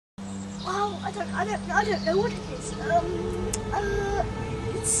Well, I don't know what it is.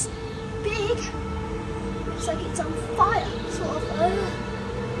 It's big. Looks like it's on fire, sort of.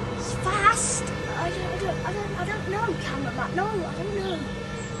 It's fast. I don't know, cameraman. No, I don't know.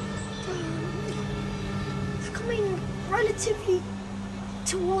 It's coming relatively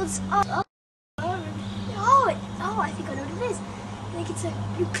towards us. Oh, I think I know what it is. I think it's a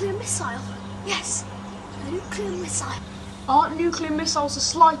nuclear missile. Yes, a nuclear missile. Aren't nuclear missiles the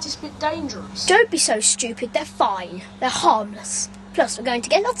slightest bit dangerous? Don't be so stupid, they're fine. They're harmless. Plus, we're going to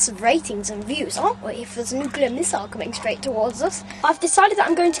get lots of ratings and views, aren't we, if there's a nuclear missile coming straight towards us? I've decided that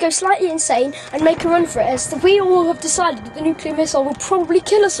I'm going to go slightly insane and make a run for it, as we all have decided that the nuclear missile will probably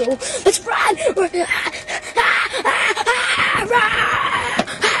kill us all. Let's run!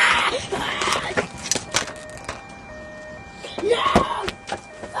 No!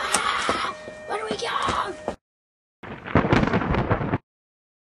 Where do we go?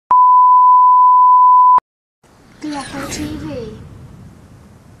 GolopoTV,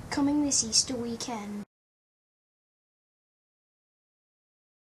 coming this Easter weekend.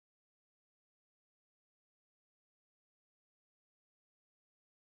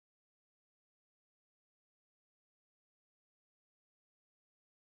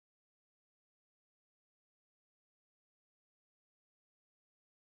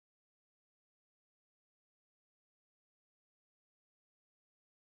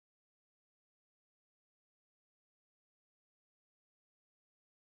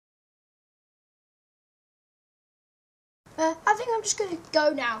 I think I'm just gonna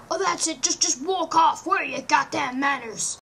go now. Oh, that's it. Just walk off. Where are your goddamn manners?